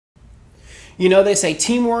You know, they say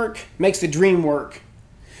teamwork makes the dream work,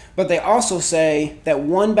 but they also say that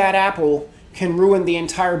one bad apple can ruin the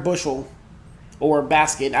entire bushel or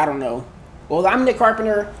basket. I don't know. Well, I'm Nick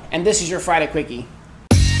Carpenter, and this is your Friday Quickie.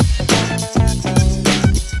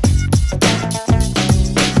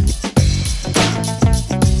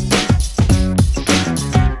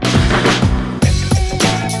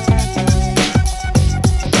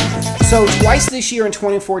 So twice this year in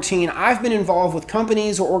 2014, I've been involved with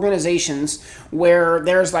companies or organizations where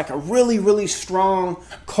there's like a really strong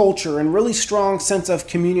culture and really strong sense of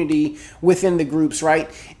community within the groups, right?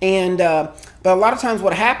 And but a lot of times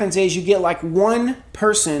what happens is you get like one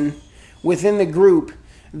person within the group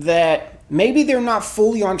that maybe they're not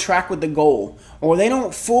fully on track with the goal, or they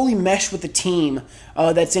don't fully mesh with the team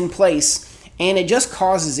that's in place. And it just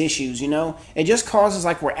causes issues, you know? It just causes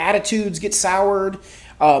like where attitudes get soured,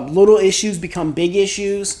 little issues become big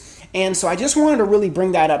issues. And so I just wanted to really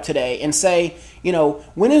bring that up today and say, you know,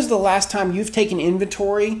 when is the last time you've taken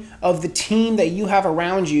inventory of the team that you have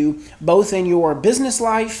around you, both in your business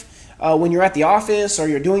life, when you're at the office or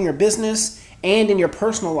you're doing your business, and in your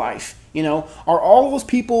personal life? You know, are all those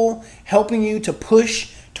people helping you to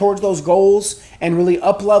push towards those goals and really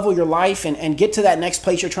up-level your life and get to that next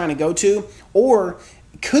place you're trying to go to? Or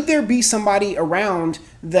could there be somebody around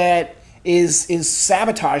that is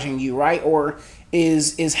sabotaging you, right? Or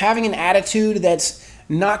is having an attitude that's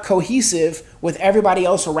not cohesive with everybody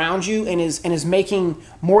else around you and is making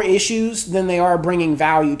more issues than they are bringing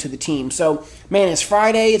value to the team? So, man, it's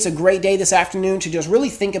Friday. It's a great day this afternoon to just really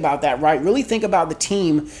think about that, right? Really think about the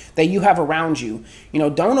team that you have around you. You know,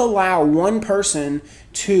 don't allow one person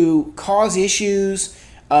to cause issues,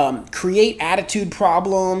 create attitude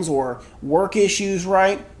problems or work issues,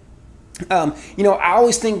 right? You know, I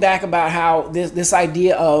always think back about how this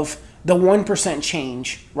idea of the 1%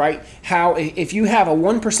 change, right? How if you have a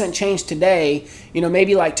 1% change today, you know,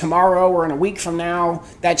 maybe like tomorrow or in a week from now,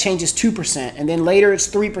 that changes 2%, and then later it's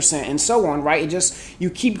 3%, and so on, right? It just, you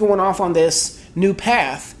keep going off on this new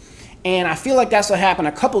path. And I feel like that's what happened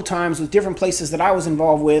a couple times with different places that I was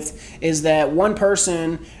involved with, is that one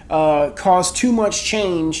person caused too much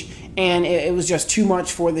change, and it was just too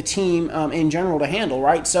much for the team in general to handle,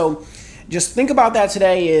 right? So just think about that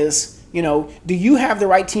today is, you know, do you have the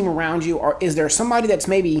right team around you, or is there somebody that's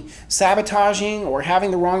maybe sabotaging or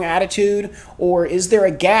having the wrong attitude, or is there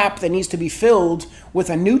a gap that needs to be filled with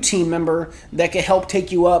a new team member that could help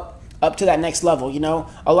take you up to that next level? You know,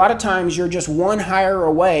 a lot of times you're just one hire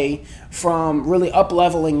away from really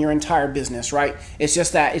up-leveling your entire business, right? It's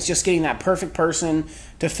just getting that perfect person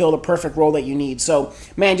to fill the perfect role that you need. So,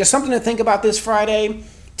 man, just something to think about this Friday.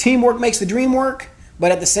 Teamwork makes the dream work,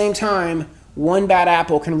 but at the same time, one bad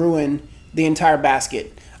apple can ruin the entire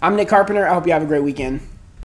basket. I'm Nick Carpenter. I hope you have a great weekend.